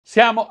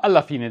Siamo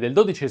alla fine del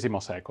XII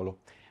secolo.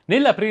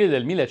 Nell'aprile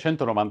del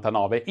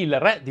 1199 il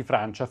re di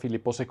Francia,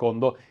 Filippo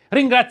II,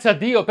 ringrazia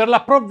Dio per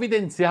la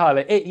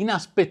provvidenziale e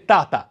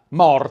inaspettata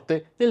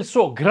morte del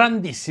suo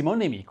grandissimo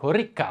nemico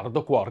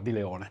Riccardo Cuor di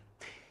Leone.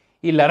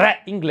 Il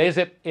re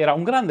inglese era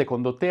un grande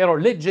condottiero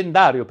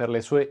leggendario per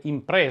le sue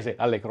imprese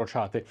alle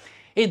crociate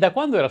e da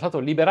quando era stato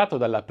liberato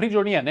dalla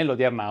prigionia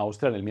nell'odierna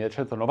Austria nel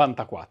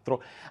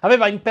 1194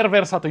 aveva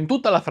imperversato in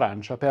tutta la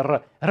Francia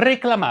per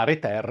reclamare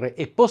terre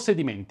e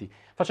possedimenti,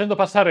 facendo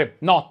passare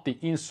notti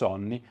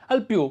insonni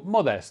al più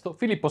modesto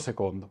Filippo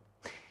II.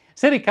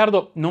 Se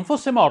Riccardo non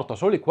fosse morto a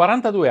soli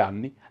 42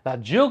 anni, la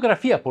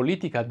geografia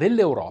politica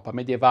dell'Europa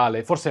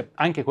medievale, forse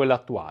anche quella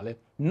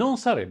attuale, non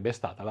sarebbe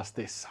stata la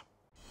stessa.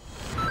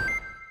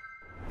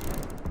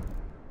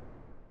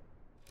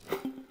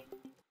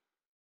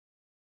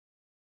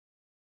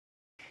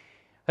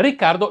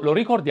 Riccardo lo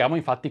ricordiamo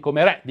infatti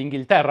come re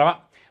d'Inghilterra,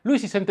 ma lui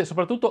si sente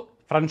soprattutto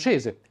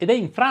francese ed è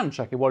in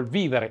Francia che vuol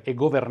vivere e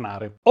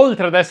governare.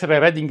 Oltre ad essere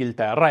re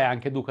d'Inghilterra è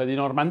anche duca di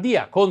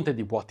Normandia, conte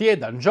di Poitiers,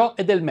 d'Anjou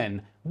e del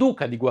Maine,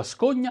 duca di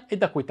Guascogna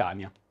ed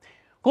Aquitania.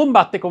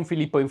 Combatte con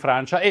Filippo in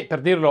Francia e,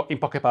 per dirlo in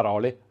poche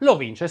parole, lo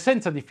vince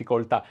senza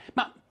difficoltà,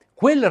 ma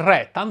quel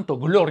re tanto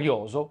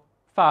glorioso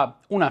fa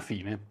una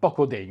fine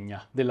poco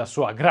degna della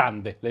sua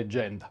grande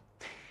leggenda.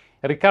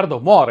 Riccardo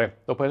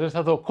muore dopo essere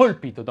stato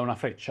colpito da una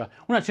freccia,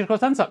 una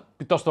circostanza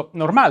piuttosto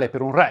normale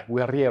per un re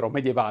guerriero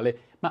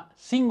medievale, ma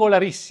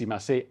singolarissima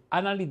se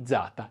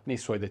analizzata nei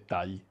suoi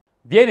dettagli.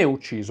 Viene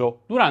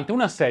ucciso durante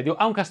un assedio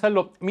a un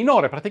castello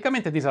minore,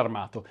 praticamente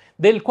disarmato,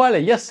 del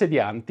quale gli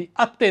assedianti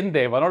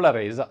attendevano la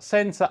resa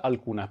senza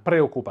alcuna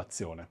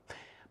preoccupazione.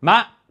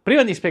 Ma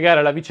prima di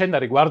spiegare la vicenda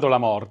riguardo la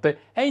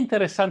morte, è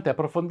interessante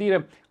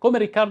approfondire come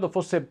Riccardo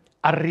fosse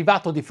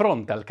arrivato di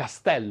fronte al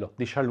castello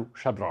di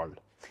Châlus-Chabrol.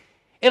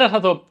 Era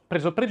stato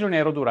preso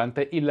prigioniero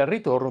durante il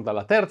ritorno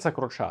dalla terza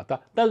crociata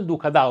dal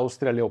duca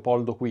d'Austria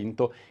Leopoldo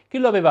V, che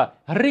lo aveva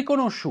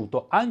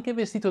riconosciuto anche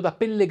vestito da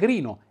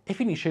pellegrino e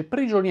finisce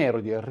prigioniero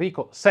di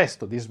Enrico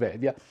VI di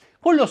Svevia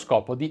con lo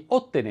scopo di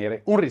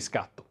ottenere un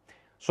riscatto.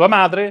 Sua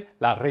madre,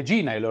 la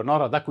regina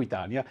Eleonora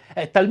d'Aquitania,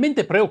 è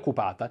talmente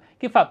preoccupata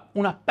che fa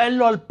un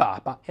appello al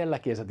Papa e alla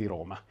Chiesa di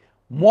Roma.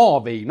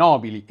 Muove i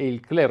nobili e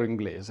il clero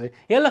inglese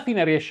e alla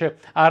fine riesce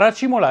a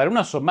racimolare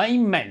una somma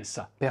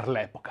immensa per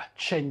l'epoca,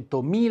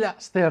 100.000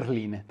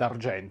 sterline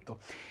d'argento.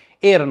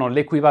 Erano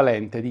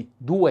l'equivalente di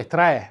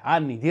 2-3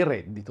 anni di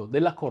reddito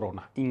della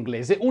corona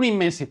inglese,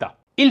 un'immensità.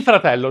 Il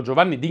fratello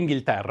Giovanni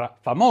d'Inghilterra,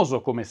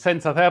 famoso come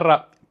senza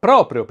terra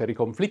proprio per i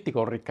conflitti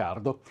con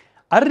Riccardo,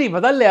 arriva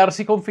ad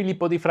allearsi con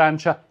Filippo di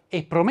Francia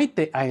e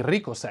promette a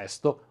Enrico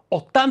VI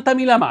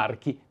 80.000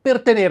 marchi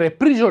per tenere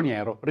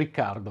prigioniero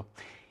Riccardo.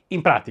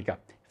 In pratica,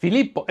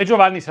 Filippo e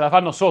Giovanni se la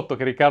fanno sotto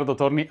che Riccardo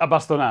torni a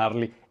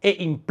bastonarli e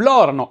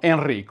implorano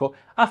Enrico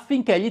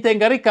affinché gli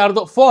tenga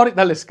Riccardo fuori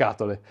dalle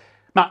scatole.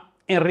 Ma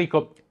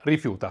Enrico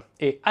rifiuta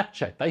e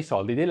accetta i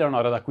soldi di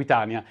Eleonora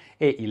d'Aquitania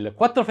e il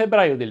 4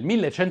 febbraio del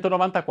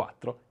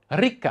 1194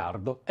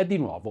 Riccardo è di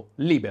nuovo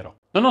libero.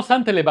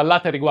 Nonostante le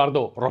ballate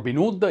riguardo Robin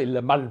Hood, il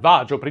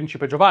malvagio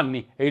principe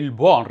Giovanni e il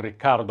buon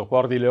Riccardo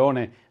Cuor di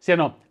Leone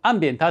siano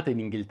ambientate in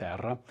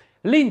Inghilterra,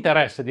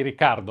 l'interesse di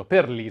Riccardo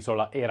per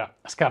l'isola era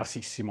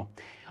scarsissimo.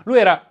 Lui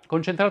era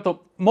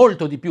concentrato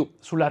molto di più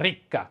sulla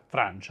ricca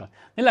Francia,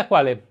 nella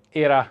quale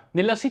era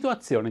nella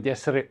situazione di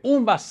essere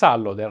un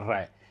vassallo del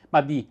re,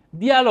 ma di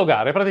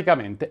dialogare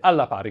praticamente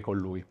alla pari con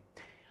lui.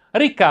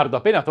 Riccardo,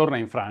 appena torna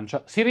in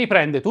Francia, si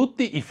riprende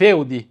tutti i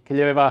feudi che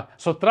gli aveva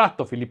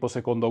sottratto Filippo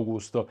II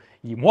Augusto,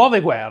 gli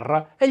muove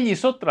guerra e gli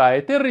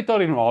sottrae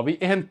territori nuovi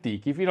e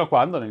antichi fino a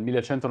quando, nel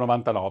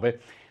 1199,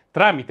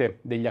 tramite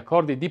degli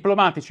accordi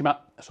diplomatici,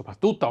 ma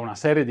soprattutto a una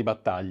serie di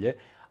battaglie,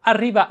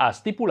 arriva a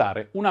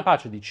stipulare una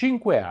pace di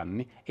 5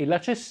 anni e la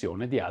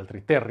cessione di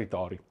altri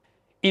territori.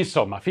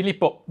 Insomma,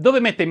 Filippo, dove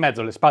mette in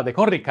mezzo le spade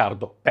con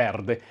Riccardo,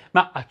 perde,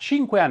 ma ha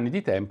 5 anni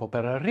di tempo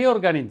per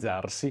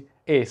riorganizzarsi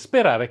e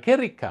sperare che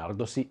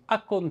Riccardo si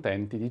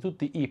accontenti di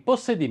tutti i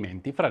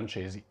possedimenti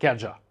francesi che ha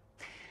già.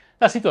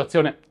 La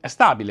situazione è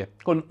stabile,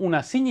 con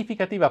una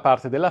significativa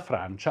parte della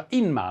Francia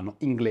in mano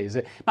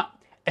inglese, ma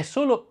è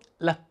solo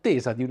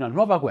l'attesa di una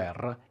nuova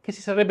guerra che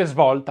si sarebbe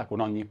svolta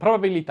con ogni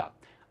probabilità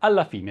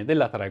alla fine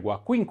della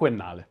tregua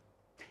quinquennale.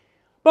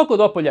 Poco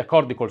dopo gli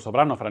accordi col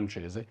sovrano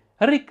francese,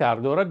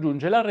 Riccardo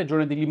raggiunge la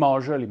regione di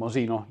Limoges,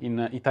 Limosino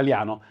in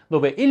italiano,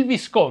 dove il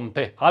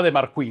visconte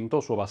Ademar V,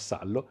 suo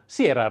vassallo,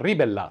 si era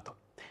ribellato.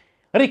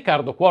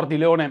 Riccardo Cuor di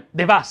Leone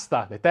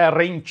devasta le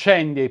terre,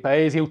 incendia i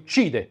paesi e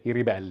uccide i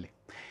ribelli.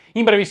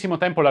 In brevissimo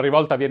tempo la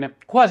rivolta viene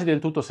quasi del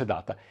tutto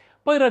sedata,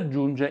 poi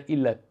raggiunge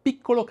il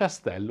piccolo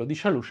castello di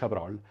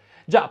Châlus-Chabrol,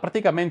 già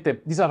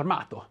praticamente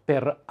disarmato,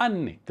 per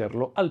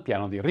annetterlo al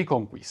piano di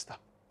riconquista.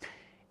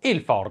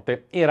 Il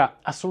forte era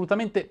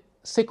assolutamente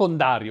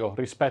secondario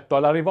rispetto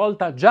alla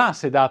rivolta già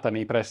sedata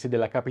nei pressi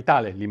della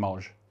capitale,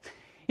 Limoges.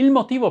 Il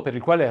motivo per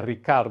il quale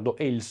Riccardo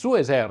e il suo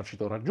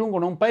esercito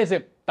raggiungono un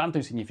paese tanto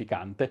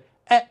insignificante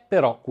è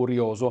però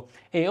curioso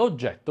e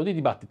oggetto di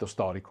dibattito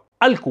storico.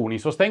 Alcuni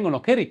sostengono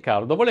che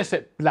Riccardo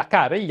volesse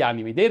placare gli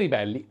animi dei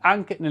ribelli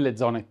anche nelle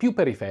zone più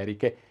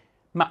periferiche,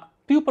 ma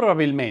più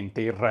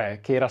probabilmente il re,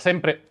 che era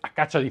sempre a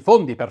caccia di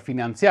fondi per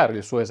finanziare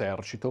il suo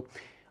esercito,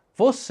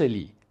 fosse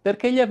lì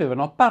perché gli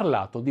avevano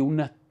parlato di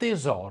un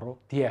tesoro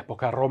di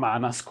epoca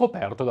romana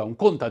scoperto da un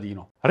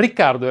contadino.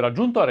 Riccardo era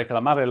giunto a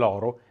reclamare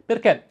l'oro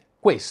perché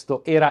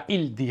questo era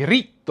il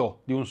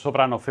diritto di un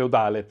sovrano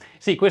feudale.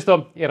 Sì,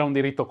 questo era un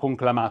diritto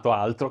conclamato,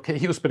 altro che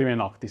ius prime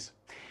noctis.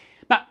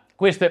 Ma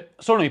queste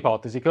sono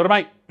ipotesi che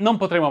ormai non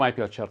potremo mai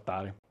più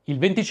accertare. Il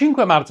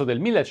 25 marzo del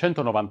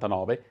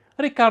 1199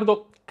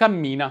 Riccardo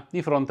cammina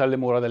di fronte alle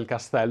mura del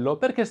castello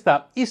perché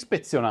sta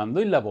ispezionando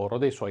il lavoro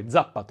dei suoi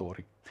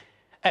zappatori.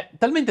 È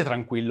talmente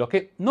tranquillo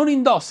che non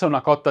indossa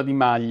una cotta di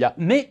maglia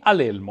né a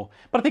l'elmo,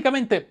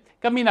 praticamente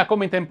cammina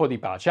come in tempo di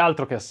pace,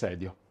 altro che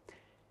assedio.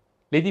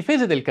 Le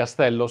difese del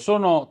castello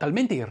sono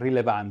talmente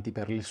irrilevanti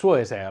per il suo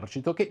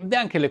esercito che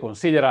neanche le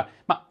considera,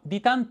 ma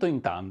di tanto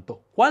in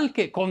tanto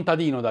qualche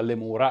contadino dalle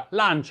mura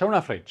lancia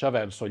una freccia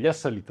verso gli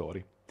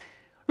assalitori.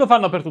 Lo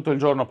fanno per tutto il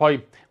giorno,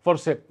 poi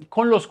forse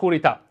con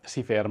l'oscurità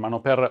si fermano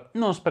per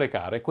non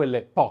sprecare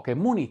quelle poche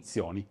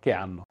munizioni che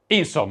hanno.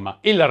 Insomma,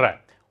 il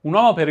re, un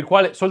uomo per il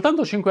quale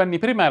soltanto 5 anni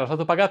prima era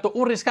stato pagato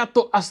un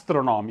riscatto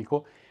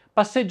astronomico,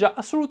 passeggia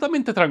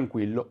assolutamente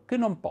tranquillo che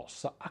non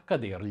possa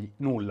accadergli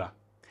nulla.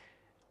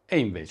 E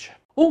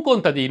invece, un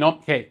contadino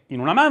che in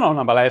una mano ha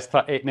una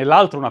balestra e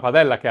nell'altra una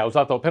padella che ha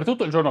usato per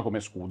tutto il giorno come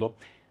scudo,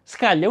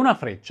 scaglia una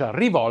freccia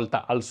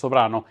rivolta al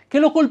sovrano che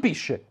lo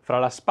colpisce fra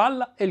la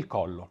spalla e il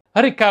collo.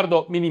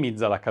 Riccardo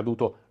minimizza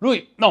l'accaduto.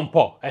 Lui non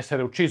può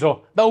essere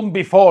ucciso da un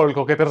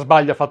bifolco che per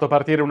sbaglio ha fatto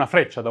partire una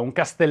freccia da un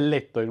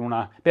castelletto in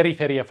una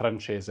periferia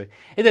francese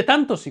ed è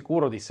tanto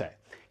sicuro di sé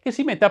che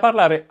si mette a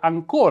parlare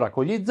ancora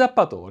con gli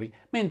zappatori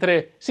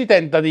mentre si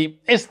tenta di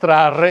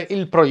estrarre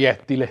il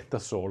proiettile da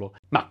solo.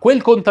 Ma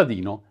quel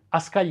contadino ha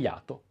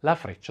scagliato la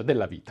freccia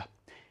della vita.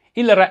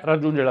 Il re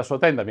raggiunge la sua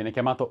tenda, viene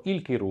chiamato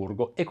il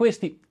chirurgo e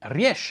questi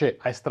riesce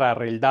a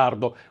estrarre il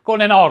dardo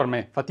con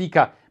enorme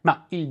fatica,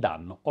 ma il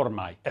danno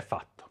ormai è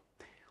fatto.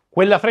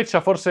 Quella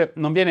freccia forse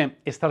non viene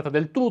estratta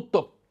del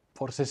tutto,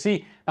 forse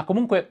sì, ma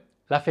comunque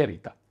la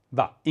ferita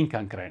va in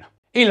cancrena.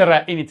 Il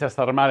re inizia a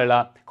star male,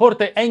 la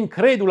corte è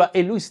incredula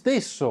e lui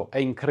stesso è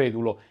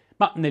incredulo,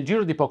 ma nel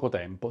giro di poco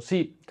tempo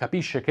si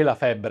capisce che la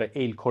febbre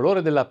e il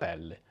colore della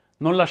pelle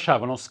non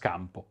lasciavano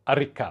scampo a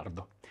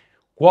Riccardo.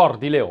 Cuor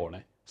di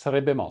Leone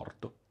sarebbe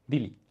morto di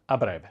lì a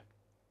breve.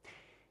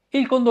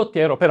 Il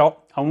condottiero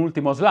però ha un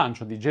ultimo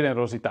slancio di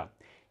generosità.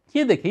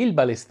 Chiede che il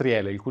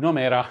balestriere, il cui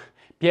nome era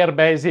Pierre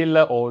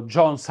Basil o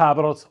John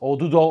Sabroz o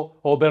Dudot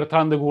o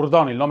Bertrand de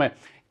Gourdon, il nome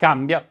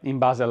cambia in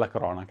base alla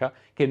cronaca,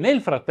 che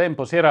nel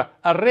frattempo si era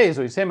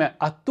arreso insieme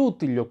a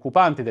tutti gli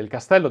occupanti del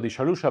castello di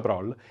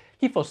Châlus-Chabrol,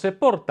 gli fosse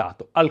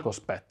portato al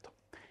cospetto.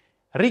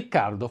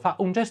 Riccardo fa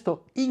un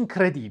gesto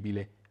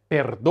incredibile,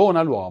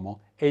 perdona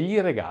l'uomo e gli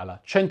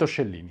regala 100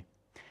 scellini.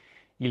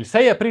 Il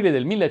 6 aprile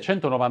del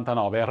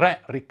 1199,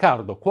 re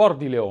Riccardo Cuor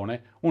di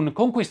Leone, un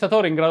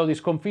conquistatore in grado di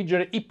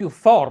sconfiggere i più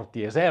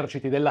forti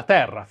eserciti della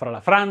terra, fra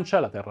la Francia,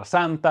 la Terra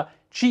Santa,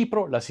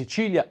 Cipro, la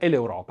Sicilia e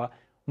l'Europa,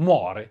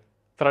 muore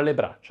tra le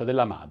braccia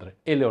della madre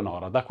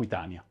Eleonora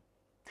d'Aquitania.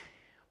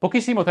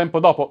 Pochissimo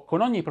tempo dopo,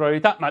 con ogni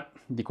probabilità, ma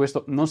di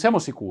questo non siamo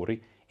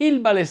sicuri, il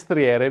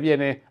balestriere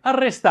viene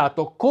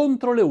arrestato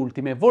contro le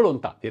ultime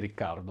volontà di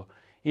Riccardo.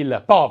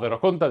 Il povero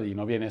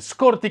contadino viene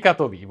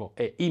scorticato vivo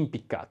e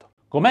impiccato.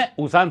 Com'è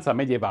usanza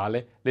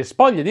medievale, le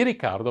spoglie di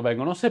Riccardo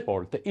vengono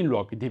sepolte in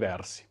luoghi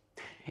diversi.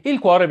 Il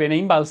cuore viene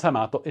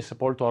imbalsamato e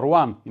sepolto a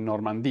Rouen, in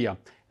Normandia,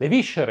 le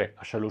viscere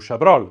a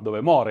Châlus-Chabrol,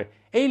 dove muore,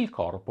 e il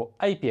corpo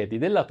ai piedi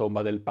della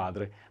tomba del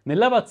padre,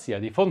 nell'abbazia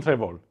di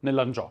Fontevraud,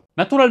 nell'Anjou.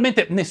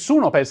 Naturalmente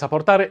nessuno pensa a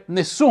portare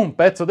nessun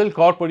pezzo del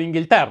corpo in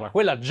Inghilterra,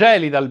 quella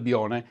gelida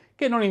Albione,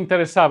 che non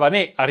interessava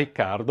né a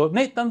Riccardo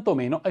né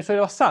tantomeno ai suoi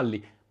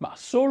vassalli, ma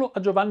solo a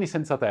Giovanni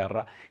Senza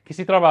Terra, che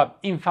si trova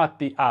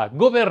infatti a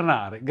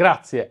governare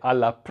grazie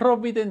alla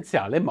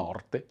provvidenziale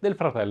morte del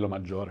fratello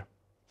maggiore.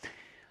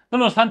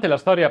 Nonostante la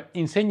storia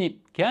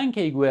insegni che anche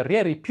i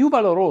guerrieri più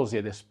valorosi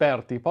ed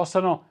esperti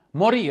possano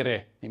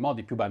morire nei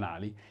modi più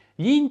banali,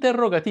 gli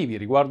interrogativi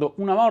riguardo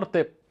una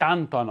morte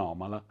tanto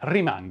anomala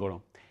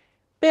rimangono.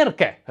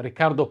 Perché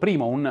Riccardo I,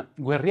 un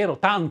guerriero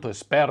tanto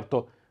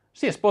esperto,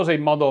 si espose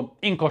in modo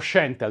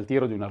incosciente al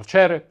tiro di un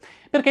arciere?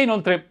 Perché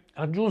inoltre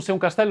raggiunse un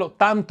castello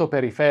tanto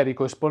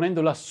periferico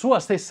esponendo la sua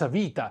stessa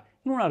vita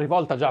in una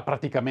rivolta già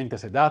praticamente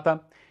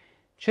sedata?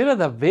 C'era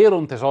davvero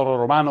un tesoro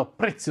romano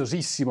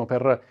preziosissimo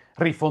per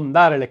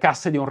rifondare le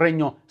casse di un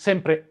regno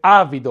sempre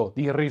avido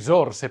di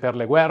risorse per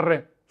le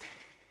guerre?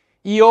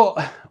 Io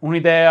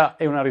un'idea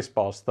e una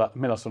risposta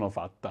me la sono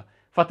fatta.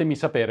 Fatemi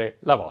sapere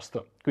la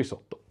vostra qui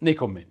sotto nei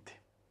commenti.